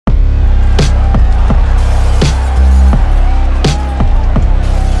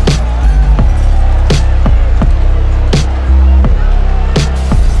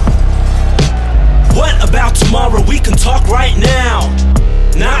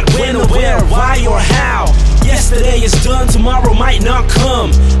where, why, or how. Yesterday is done, tomorrow might not come.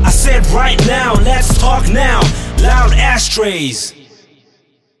 I said right now, let's talk now. Loud ashtrays.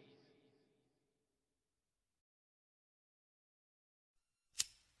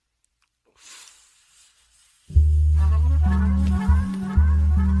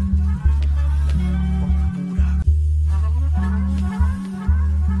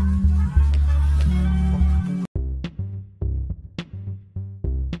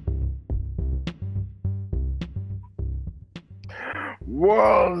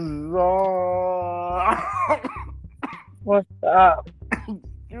 What's up?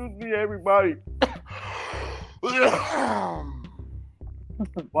 Excuse me, everybody.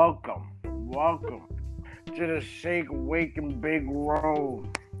 Welcome to the Shake, Wake, and Big Roll.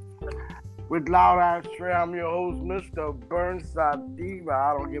 With Loud Ashtray, I'm your host, Mr. Burnside Diva.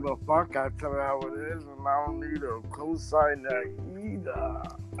 I don't give a fuck. I tell you how it is, and I don't need a cosigner either.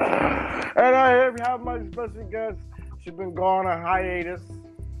 And I have my special guest. She's been gone on hiatus.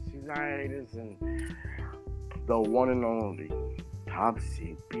 She's on hiatus, and the one and only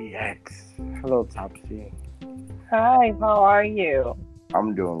Topsy BX. Hello, Topsy. Hi, how are you?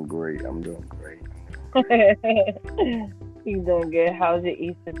 I'm doing great. You doing good? How was your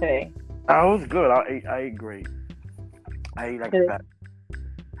Easter today? I was good. I ate great. I ate like fat.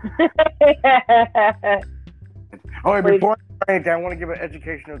 Oh, wait, before I want to give an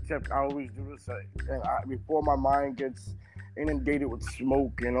educational tip. I always do this before my mind gets inundated with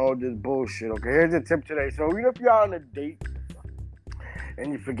smoke and all this bullshit. Okay, here's a tip today. So even if you're on a date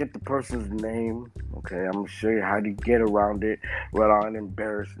and you forget the person's name, okay, I'm gonna show you how to get around it without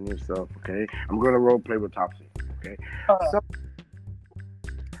embarrassing yourself. Okay, I'm gonna role play with Topsy. Okay, so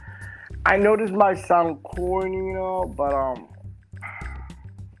I know this might sound corny, but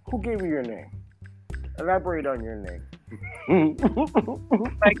who gave you your name? Elaborate on your name.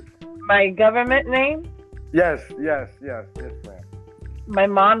 my government name? Yes, ma'am. My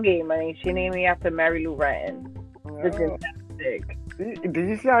mom gave my name. She named me after Mary Lou Retton. It's fantastic. Did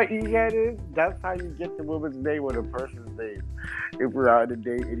you see how easy that is? That's how you get the woman's name or the person's name. If we're on a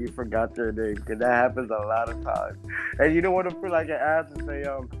date and you forgot their name, because that happens a lot of times. And you don't want to feel like an ass and say,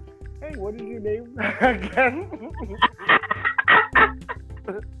 hey, what is your name again?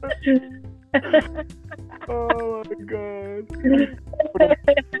 Oh my god.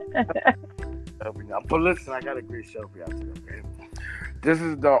 But listen, I got a great show for y'all today, okay? This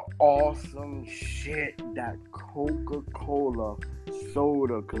is the awesome shit that Coca-Cola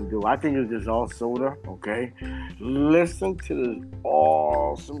soda can do. I think it's just all soda, okay? Listen to this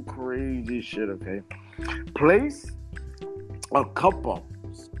awesome, crazy shit, okay? Place a cup of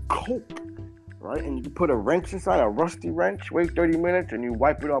Coke, right? And you can put a wrench inside, a rusty wrench, wait 30 minutes, and you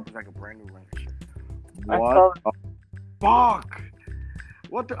wipe it up. It's like a brand new wrench. What the fuck?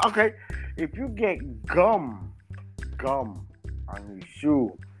 What the? Okay, if you get gum on your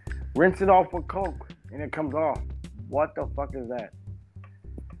shoe, rinse it off with Coke, and it comes off. What the fuck is that?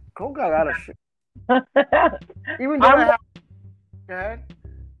 Coke got a lot of shit. Even though go ahead.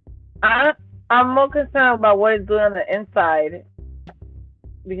 I'm more concerned about what it's doing on the inside.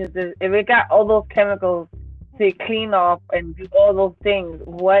 Because if it got all those chemicals to clean off and do all those things,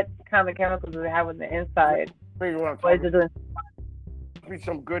 what kind of chemicals does it have on the inside? What is it doing? Be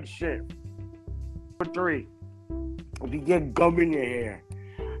some good shit. Number 3, if you get gum in your hair,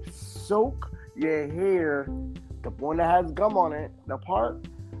 soak your hair, the one that has gum on it, the part,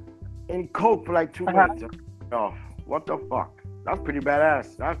 in Coke for like 2 minutes. Oh, what the fuck? That's pretty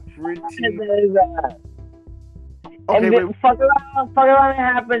badass. That's pretty. Okay, and then fuck around and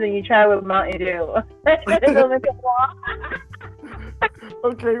happens and you try with Mountain Dew.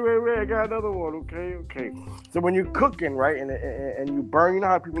 Okay, wait, I got another one, okay. So when you're cooking, right, and you burn, you know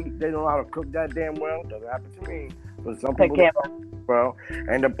how people, they don't know how to cook that damn well? Doesn't happen to me. But some people don't well.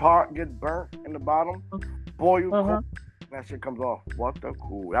 And the pot gets burnt in the bottom, boil Coke, that shit comes off. What the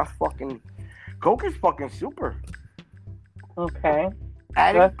cool? That's fucking, Coke is fucking super. Okay.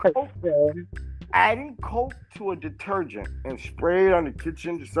 Adding Coke to a detergent and spray it on the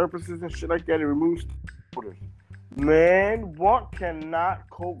kitchen surfaces and shit like that, it removes odors. Man, what cannot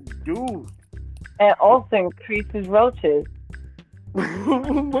Coke do? And also increases roaches.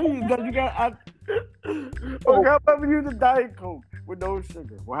 You got. Okay, how about we use a Diet Coke with no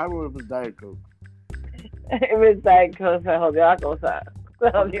sugar? What happened if it's Diet Coke? If it's Diet Coke, hold your cosa.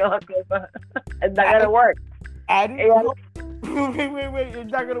 It's not gonna work. Adding Coke. Wait.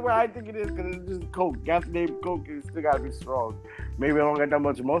 It's not gonna work. I think it is because it's just Coke. Caffeinated Coke is still gotta be strong. Maybe I don't got that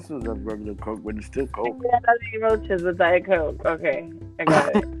much muscles of regular Coke, but it's still Coke. Yeah, I think roaches with Diet Coke. Okay, I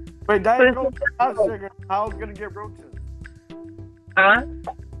got it. Wait, Diet Coke without sugar, how's it gonna get roaches? Huh?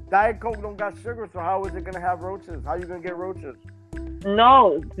 Diet Coke don't got sugar, so how is it gonna have roaches? How you gonna get roaches?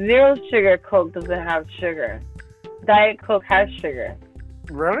 No, zero sugar Coke doesn't have sugar. Diet Coke has sugar.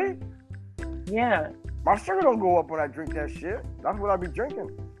 Really? Yeah. My sugar don't go up when I drink that shit. That's what I be drinking.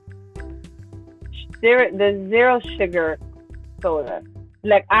 The zero sugar soda.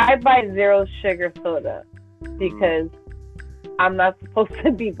 Like, I buy zero sugar soda because I'm not supposed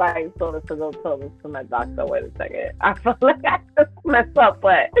to be buying soda, so they'll tell this to my doctor. Wait a second. I feel like I just messed up,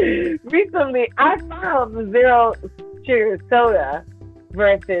 but recently I found the zero sugar soda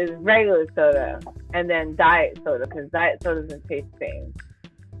versus regular soda and then diet soda, because diet soda doesn't taste the same.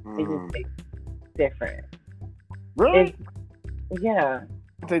 It just tastes different. Really? Yeah.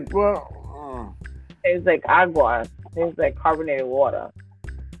 Well, It's like agua. It's like carbonated water.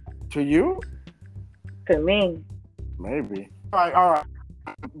 to you? To me. Maybe. All right.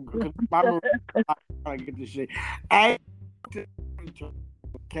 I'm trying to get this shit. I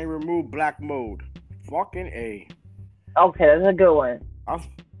can remove black mold. Fucking A. Okay, that's a good one. That's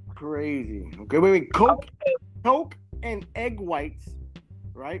crazy. Okay, wait. Coke and egg whites,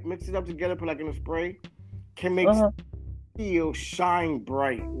 right? Mix it up together, put like in a spray. Can make steel shine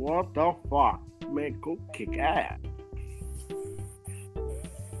bright. What the fuck? Man, Coke kick ass.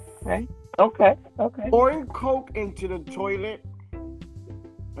 Okay. Pouring Coke into the toilet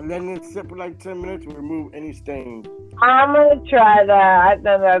and letting it sit for like 10 minutes to remove any stains. I'm gonna try that. I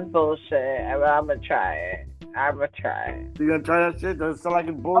know that's bullshit, but I'm gonna try it. You gonna try that shit? Does it sound like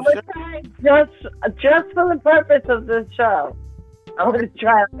it's I'm bullshit? gonna try it just for the purpose of this show. I'm gonna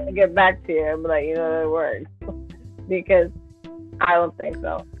try it and get back to you and be like, you know, that works. Because I don't think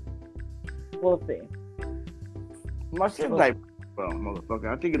so. We'll see. My shit's like, well, motherfucker,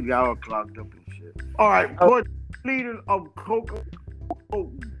 I think it's got all clogged up and shit. All right, put liter of Coke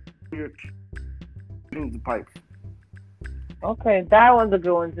in the pipe. Okay, that one's a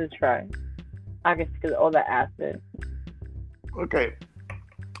good one to try. I can see all the acid. Okay.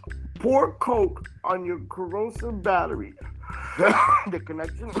 Pour Coke on your corrosive battery. The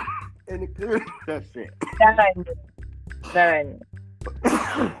connection and the clear. That's it. That I knew.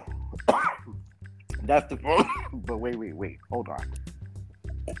 That's the phone. But wait. Hold on.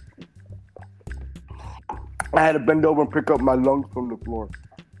 I had to bend over and pick up my lungs from the floor.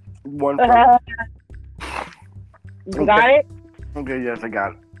 One. You got it? Okay, yes, I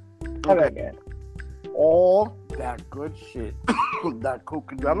got it. Okay, good. All that good shit that Coke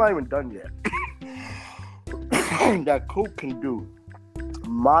can do. I'm not even done yet. That Coke can do.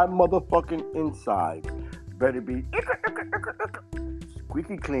 My motherfucking inside better be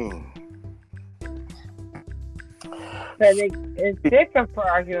squeaky clean. But it's different for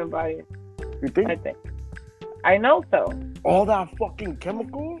our human bodies. You think? I think. I know so. All that fucking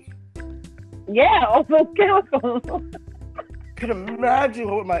chemicals? Yeah, all those chemicals. Can imagine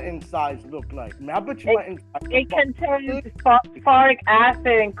what my insides look like. I bet you my insides. It contains phosphoric acid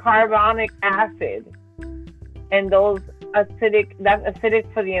and carbonic acid, and those that's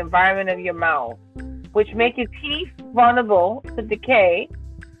acidic for the environment of your mouth, which make your teeth vulnerable to decay,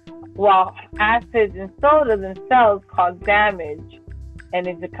 while acids and soda themselves cause damage, and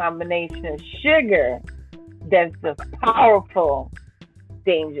it's a combination of sugar that's the powerful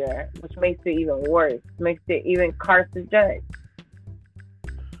danger, which makes it even worse, makes it even carcinogenic.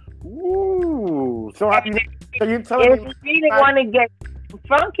 Ooh, so you're telling If me you really want to get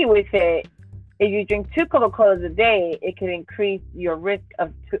funky with it, if you drink 2 Coca-Colas a day, it can increase your risk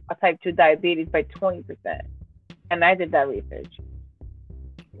of type 2 diabetes by 20%. And I did that research.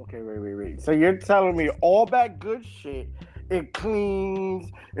 Okay, wait. So you're telling me all that good shit, it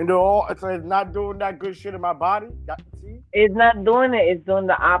cleans, and so it's not doing that good shit in my body? See? It's not doing it. It's doing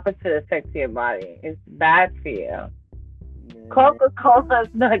the opposite effect to your body. It's bad for you. Man. Coca-Cola is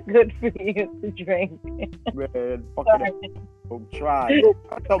not good for you to drink. Man, fucking try.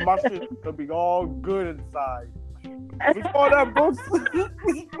 I thought my shit could be all good inside. We call that books.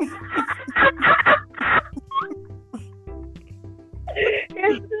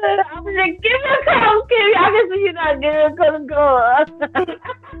 I'm like, give me a Coke, Kitty. I can see you not giving a Coca-Cola.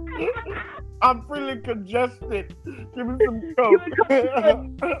 I'm feeling congested. Give me some Coke. I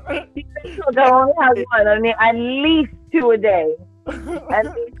only have one. I mean, at least 2 a day. At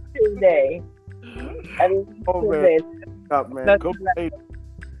least 2 a day. At least 2 a day. Stop, man.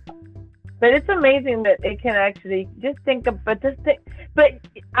 But it's amazing that it can actually just think of, but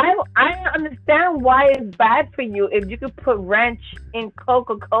I understand why it's bad for you if you could put ranch in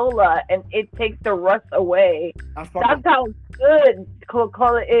Coca-Cola and it takes the rust away. That's how good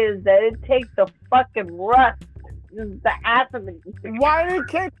Coca-Cola is, that it takes the fucking rust, the acid. Why did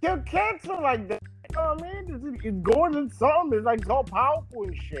it kill cancer like that? know what I mean? It's going in something. It's like so powerful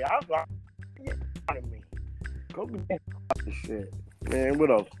and shit. I was like, get out of me. Coke can do shit. Man,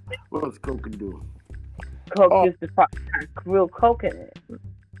 what else? What else Coke can do? Coke used to have real Coke in it.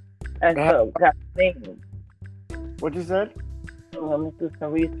 And so got the name. What you said? Let me do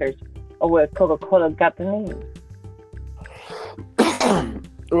some research on where Coca-Cola got the name.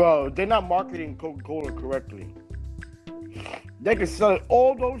 Well, they're not marketing Coca-Cola correctly. They can sell it,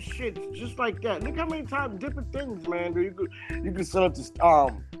 all those shits just like that. Look how many times different things, man. You can sell it to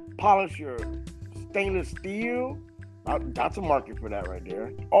polish your stainless steel. That's a market for that right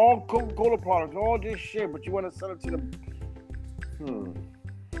there. All Coca-Cola products, all this shit, but you want to sell it to them.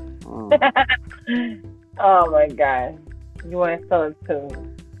 Oh my god. You want to sell it to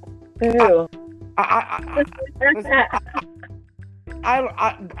who?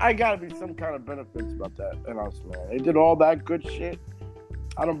 I gotta be some kind of benefits about that in us, man. They did all that good shit.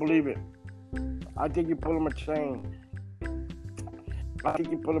 I don't believe it. I think you pull them a chain.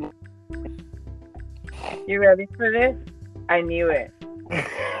 You ready for this? I knew it.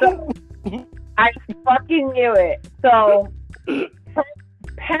 I fucking knew it. So,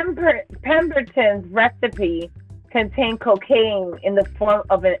 Pemberton's recipe contained cocaine in the form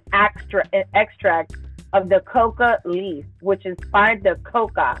of an extract of the coca leaf, which inspired the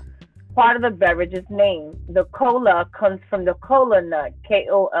coca, part of the beverage's name. The cola comes from the cola nut,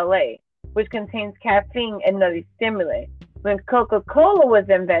 Kola, which contains caffeine and another stimulant. When Coca-Cola was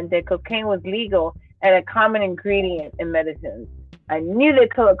invented, cocaine was legal and a common ingredient in medicines. I knew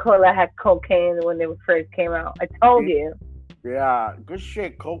that Coca-Cola had cocaine when they first came out. I told you. Yeah, good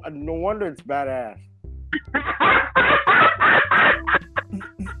shit, Coke. No wonder it's badass.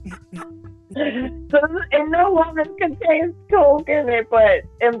 And no longer contains Coke in it, but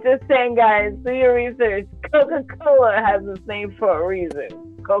I'm just saying, guys, do your research. Coca-Cola has its name for a reason.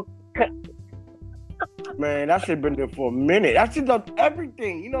 Man, that shit been there for a minute. That shit does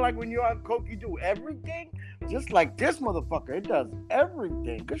everything. You know, like when you're on Coke, you do everything. Just like this motherfucker, it does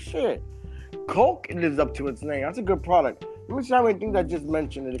everything. Good shit. Coke lives up to its name. That's a good product. Let me see how many things I just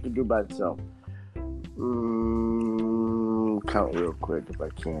mentioned that it could do by itself. Count real quick if I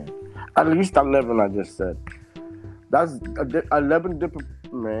can. At least 11 I just said. That's 11 different,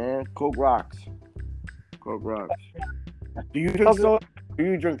 man. Coke rocks. Coke rocks. Do you drink soda? Do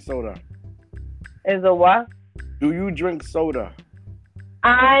you drink soda? Is a what? Do you drink soda?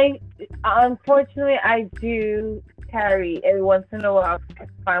 Unfortunately, I do carry, every once in a while, I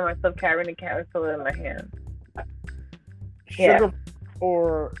find myself carrying a can of soda in my hand. Sugar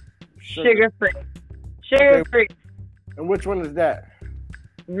or sugar free? Sugar free. And which one is that?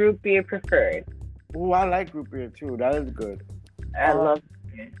 Root beer preferred. Oh, I like root beer too. That is good. I love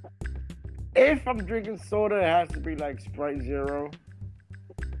it. If I'm drinking soda, it has to be like Sprite Zero.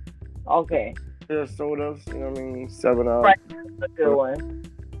 Okay. There's sodas, you know what I mean? 7-Up. Sprite is a good one.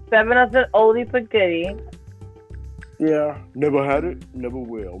 7-Up's an oldie but goodie. Yeah. Never had it, never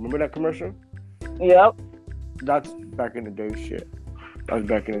will. Remember that commercial? Yep. That's back in the day shit. That's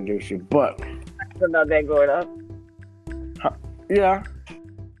back in the day shit. But So now they're growing up. Yeah.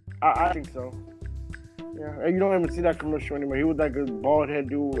 I think so. Yeah. And you don't even see that commercial anymore. He was like a bald head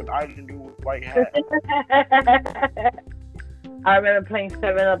dude with Asian dude with white hat. I remember playing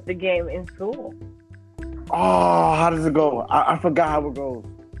 7-Up the game in school. Oh, how does it go? I forgot how it goes.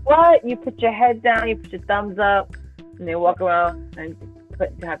 What? You put your head down, you put your thumbs up, and then walk around and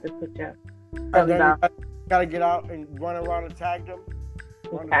you have to put your thumbs down. You gotta get out and run around and tag them.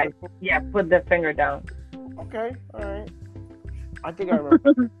 Yeah, put the finger down. Okay, alright. I think I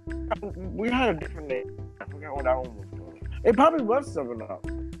remember. We had a different name. I forgot what that one was called. It probably was 7-Up. I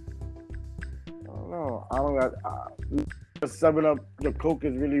don't know. I don't got 7-Up. The Coke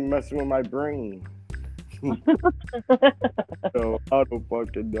is really messing with my brain. So I don't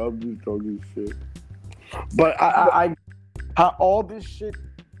fucking know. I'm just talking shit. But I how all this shit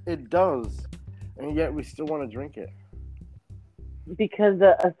it does, and yet we still want to drink it. Because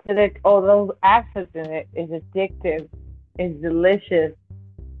the acidic, all those acids in it is addictive. It's delicious.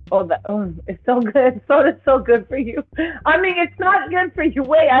 It's so good. Soda's so good for you. I mean, it's not good for you.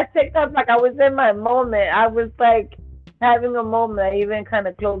 Wait, I picked up like I was in my moment. I was like having a moment. I even kind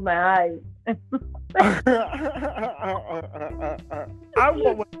of closed my eyes. I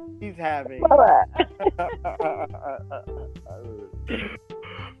want what he's having.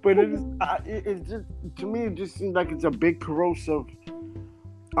 But it's just, to me, it just seems like it's a big corrosive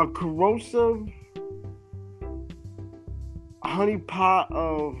honeypot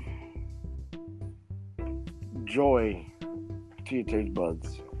of joy to your taste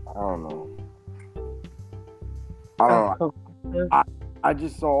buds. I don't know. I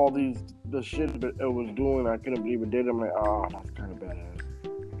just saw all these the shit it was doing. I couldn't believe it did. I'm like, oh, that's kind of badass.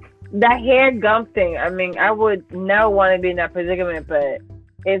 That hair gum thing. I mean, I would never want to be in that predicament, but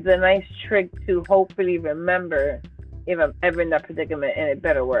it's a nice trick to hopefully remember if I'm ever in that predicament, and it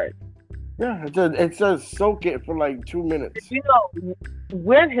better work. Yeah, it says soak it for like 2 minutes. You know,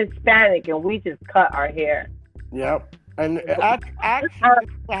 we're Hispanic and we just cut our hair. Yep. And actually,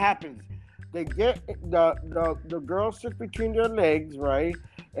 what happens? They get the girl sits between their legs, right?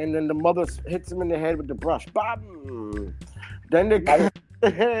 And then the mother hits them in the head with the brush. Bam! Then they cut the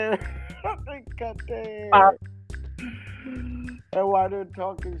hair. They cut the hair. And while they're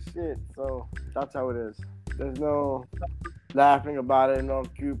talking shit. So that's how it is. There's no laughing about it and all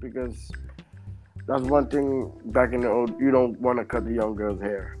cute because that's one thing back in the old. You don't want to cut the young girl's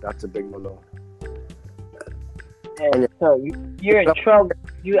hair. That's a big no. And so you're in trouble.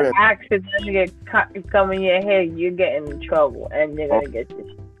 You accidentally get cut some in your hair, you're getting in trouble, and you're gonna get this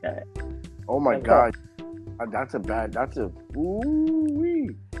shit cut. Oh my god, that's a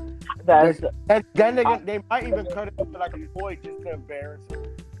ooh-wee. And then they might even cut it up like a boy just to embarrass him.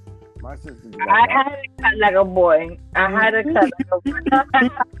 My sister did that. I had it cut like a boy. I had it cut like a boy.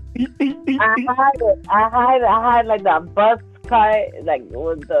 I had like that buzz cut, like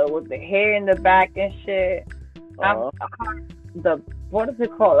with the hair in the back and shit. What is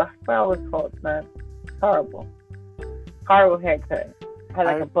it called? I forgot what it's called, man. Horrible haircut. I had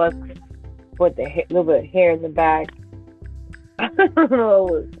like a buzz with the little bit of hair in the back. I don't know.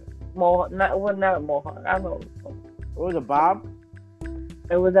 It was mohawk. Not a mohawk. I don't know. What was a bob?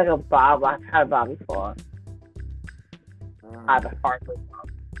 It was like a bob. I had a bob before. I had a heart with bob.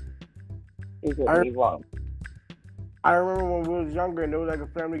 You could be wrong. I remember when we was younger and there was like a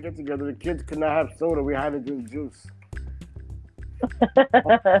family get together. The kids could not have soda. We had to drink juice.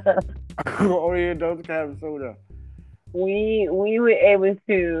 Only adults can have soda. We were able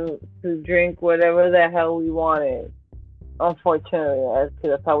to drink whatever the hell we wanted. Unfortunately, as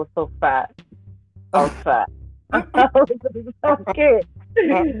kids, I was so fat. I was fat. I was a kid.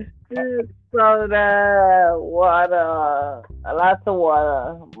 Soda, water, lots of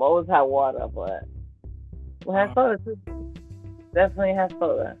water. Always had water, but we had soda too. Definitely had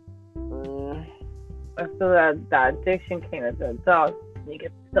soda. I feel that addiction came as an adult. You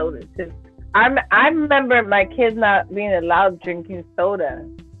get soda too. I remember my kids not being allowed drinking soda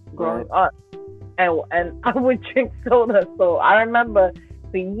growing up, and I would drink soda. So I remember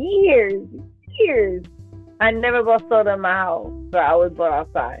for years, I never got soda in my house, so I would go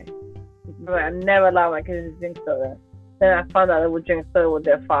outside. But I never allowed my kids to drink soda. Then I found out they would drink soda with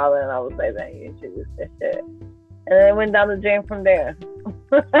their father, and I was like, "Man, you should do this shit." And then it went down the drain from there.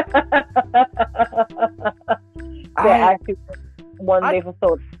 Actually one day for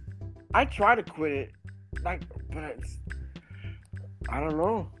soda. I try to quit it, but I don't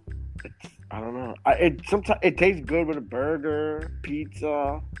know. Sometimes it tastes good with a burger,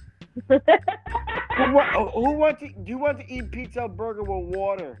 pizza. Do you want to eat pizza or burger with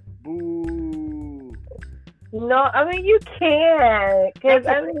water? Boo. No, I mean you can, cause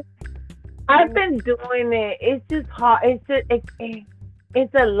I've been doing it. It's just hard.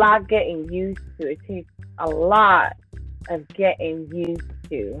 It's a lot getting used to. It takes a lot of getting used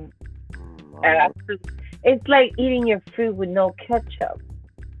to. And it's like eating your food with no ketchup.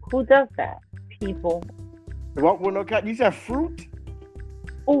 Who does that? People. What with no ketchup? You said fruit?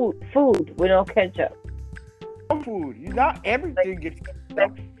 Food with no ketchup. Food. Not everything gets ketchup.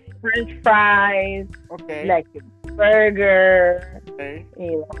 Like French fries. Okay. Like your burger. Okay.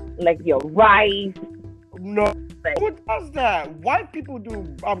 You know, like your rice. No. Like, who does that? White people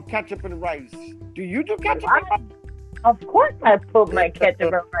do ketchup and rice. Do you do ketchup and rice? Of course I put my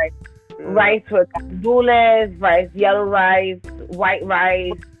ketchup and rice. Rice with gandules, rice, yellow rice, white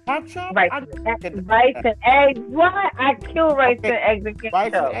rice, ketchup? rice and eggs. What? I kill rice and eggs and ketchup.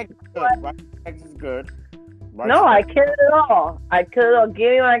 Rice and eggs is good. Rice and eggs is good. No, I kill it all.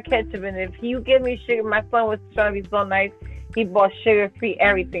 Give me my ketchup, and if you give me sugar, my son was trying to be so nice. He bought sugar-free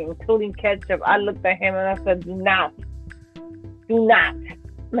everything, including ketchup. I looked at him and I said, do not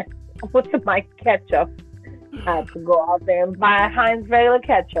put my ketchup. I had to go out there and buy Heinz regular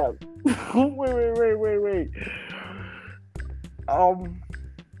ketchup. Wait.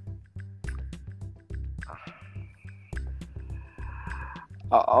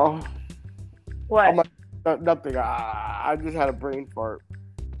 What? Nothing. I just had a brain fart.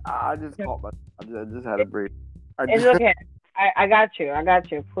 I just caught my. I just had a brain. It's okay. I got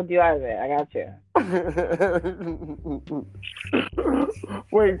you. Put you out of it. I got you.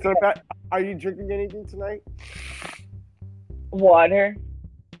 Wait. So are you drinking anything tonight? Water.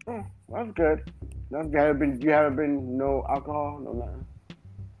 Oh, that's good. You haven't been no alcohol, no nothing.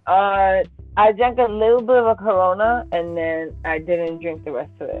 I drank a little bit of a Corona, and then I didn't drink the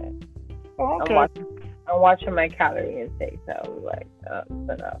rest of it. Oh, I'm okay. watching my calorie intake, so I was like,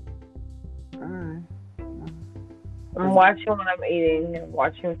 enough. All right. I'm watching what I'm eating and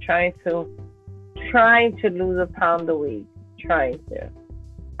trying to lose a pound a week. Trying to.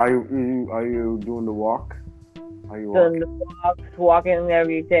 Are you doing the walk? Are you Doing walking? the walks, walking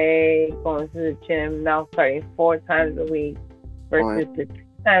every day, going to the gym. Now starting 4 times a week versus the 2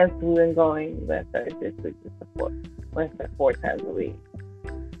 times we've been going. But I started this week to support. Went to 4 times a week.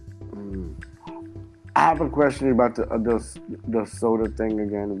 I have a question about the soda thing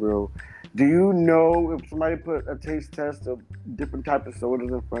again, bro. Do you know if somebody put a taste test of different type of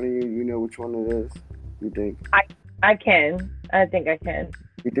sodas in front of you, you know which one it is? You think? I can. I think I can.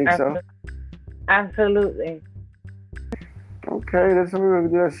 You think so? Absolutely. Okay, that's somebody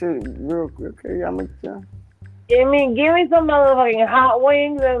do that shit real quick. Okay, I'm yeah. Give me some motherfucking hot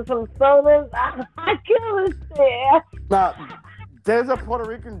wings and some sodas. I kill this shit. Now, there's a Puerto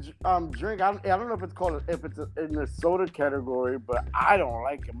Rican drink. I don't know if it's in the soda category, but I don't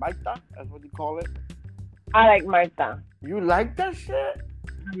like it. Maita, that's what you call it. I like Marta. You like that shit?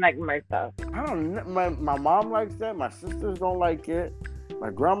 I like Marta. I don't know. My mom likes that. My sisters don't like it. My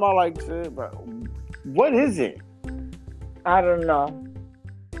grandma likes it. But what is it? I don't know.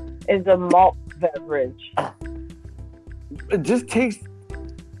 It's a malt beverage. It just tastes.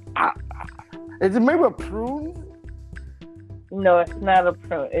 Is it made with prunes? No, it's not a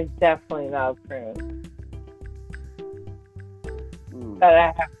prune. It's definitely not a prune. But I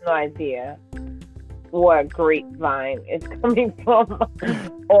have no idea what grapevine it's coming from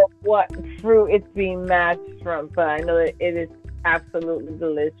or what fruit it's being matched from. But I know that it is absolutely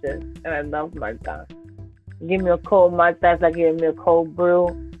delicious, and I love Marta. Give me a cold Marta, it's like giving me a cold brew.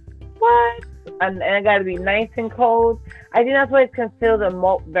 What? And it got to be nice and cold. I think that's why it's considered a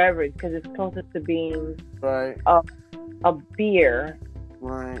malt beverage, because it's closer to being right. A beer.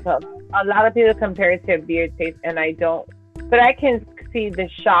 Right. So a lot of people compare it to a beer taste, and I don't. But I can see the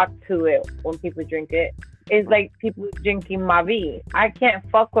shock to it when people drink it. It's like people drinking Mavi. I can't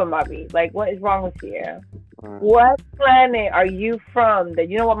fuck with Mavi. Like, what is wrong with you? Right. What planet are you from? That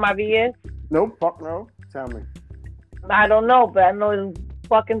you know what Mavi is? Nope. Fuck no. Tell me. I don't know, but I know it's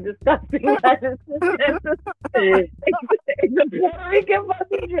fucking disgusting. It's a Puerto Rican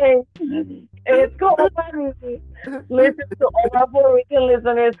fucking drink. It's called Mavi. Listen to all my Puerto Rican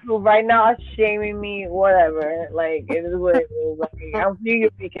listeners who right now are shaming me, whatever. Like, it is what it is. Like, I'm Puerto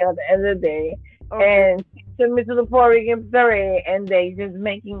Rican at the end of the day. Okay. And send me to the Puerto Rican parade, and they just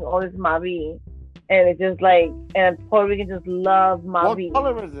making all this Mavi. And it's just like, and Puerto Ricans just love Mavi. What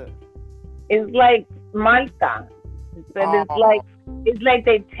color is it? It's like Malta. But it's like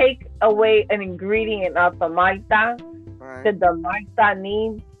they take away an ingredient of the Malta that the Malta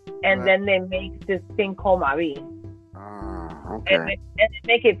needs, and then they make this thing called Mavi. Okay. And they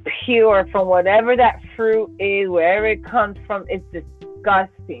make it pure from whatever that fruit is, wherever it comes from. It's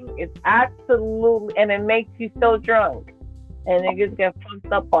disgusting. It's absolutely, and it makes you so drunk. And it just gets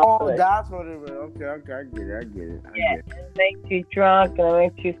fucked up off of it. Oh, that's what it is. Okay, I get it. It makes you drunk and it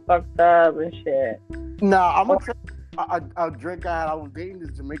makes you fucked up and shit. Nah, I'm gonna tell you a drink I had. I was dating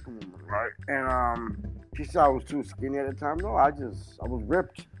this Jamaican woman, right? And she said I was too skinny at the time. No, I was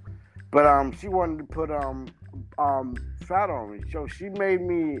ripped. But she wanted to put fat on me. So she made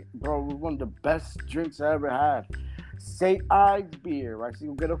me, bro, it was one of the best drinks I ever had. St. Ives beer, right? She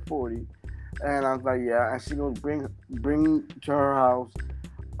would get a 40. And I was like, yeah. And she gonna bring to her house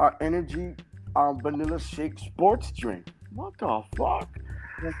energy vanilla shake sports drink. What the fuck?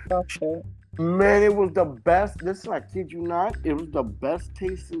 Okay. Man, it was the best. Listen, I kid you not. It was the best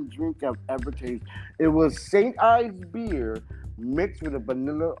tasting drink I've ever tasted. It was St. Ives beer mixed with a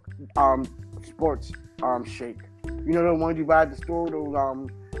vanilla sports shake. You know the ones you buy at the store? Those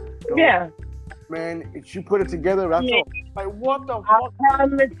yeah. Man, if you put it together, that's all. Like, what the fuck? I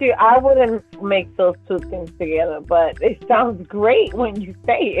promise you, I wouldn't make those two things together, but it sounds great when you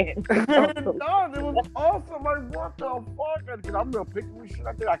say it. No, it was awesome. Like, what the fuck? Because I'm real picky with shit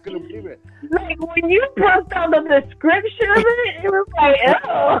like that. I couldn't believe it. Like, when you broke down the description of it, it was like,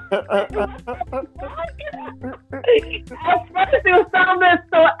 oh. At first, it sounded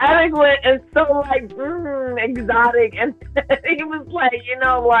so eloquent and so, like, exotic. And it was like, you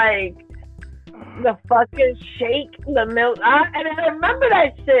know, like, the fucking shake, the milk. And I remember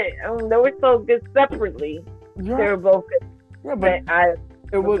that shit. They were so good separately. Yeah. They were both good. Yeah, but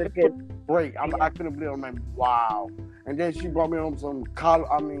it was good. Great. I couldn't believe it. I'm like, wow. And then she brought me home some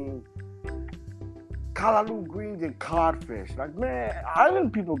callaloo greens and codfish. Like, man,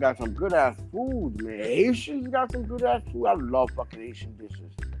 island people got some good ass food, man. Haitians got some good ass food. I love fucking Haitian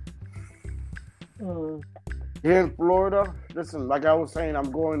dishes. Here in Florida, listen, like I was saying, I'm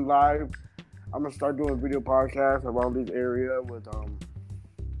going live. I'm gonna start doing video podcasts around this area with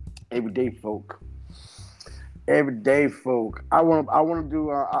everyday folk. Everyday folk. I want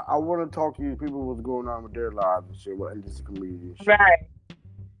to talk to you people what's going on with their lives and shit, what industry community. Right.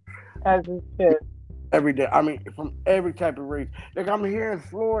 As it should. Every day. I mean, from every type of race. Like, I'm here in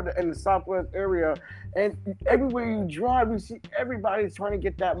Florida in the Southwest area, and everywhere you drive, you see everybody's trying to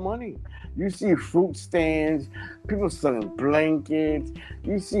get that money. You see fruit stands, people selling blankets.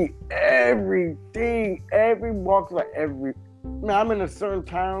 You see everything, every walk, like every. Man, I'm in a certain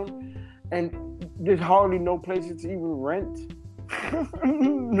town, and there's hardly no places to even rent.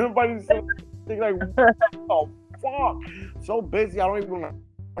 Nobody's like, oh fuck, so busy. I don't even go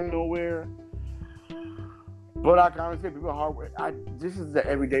nowhere. But I can honestly say, people are hard. This is the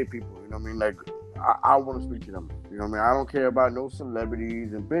everyday people. You know what I mean? Like, I want to speak to them. You know what I mean? I don't care about no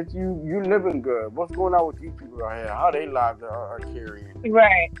celebrities. And bitch, you living good. What's going on with these people out here? How they lives are carrying?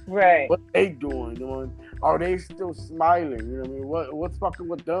 Right. What they doing? You know, are they still smiling? You know what I mean? What's fucking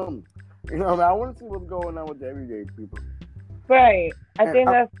with them? You know what I mean? I want to see what's going on with the everyday people. Right. I think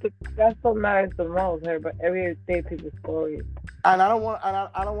that's what matters the most. But everyday people's stories. And I don't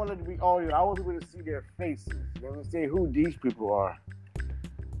want it to be audio. I want people to see their faces. You know what I'm saying? Who these people are.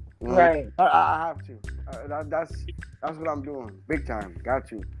 You know? Right. I have to. That's what I'm doing. Big time.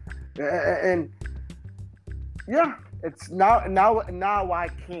 Got you. And yeah, it's now I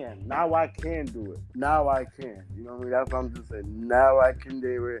can. Now I can do it. Now I can. You know what I mean? That's what I'm just saying. Now I can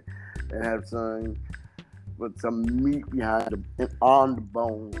do it and have some with some meat behind on the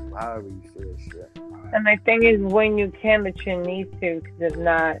bone. However you say that shit. And the thing is, when you can, that you need to, because if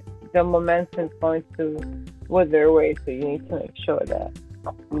not, the momentum's going to wither away. So you need to make sure that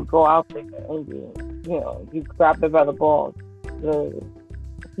you go out there and you grab it by the balls. You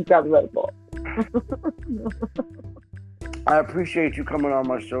grab it by the balls. I appreciate you coming on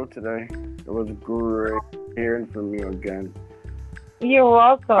my show today. It was great hearing from you again. You're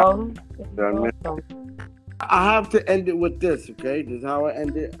welcome. You're welcome. I have to end it with this, okay? This is how I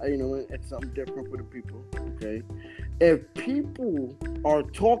end it. You know, it's something different for the people, okay? If people are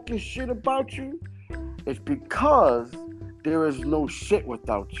talking shit about you, it's because there is no shit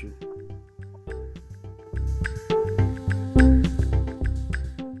without you.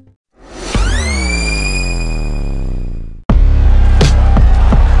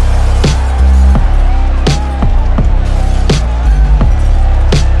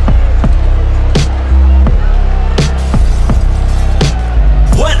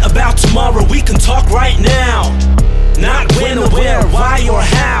 Tomorrow we can talk right now. Not when or where, why or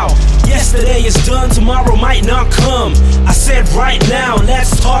how. Yesterday is done, tomorrow might not come. I said right now,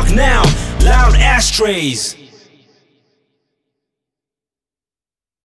 let's talk now. Loud ashtrays.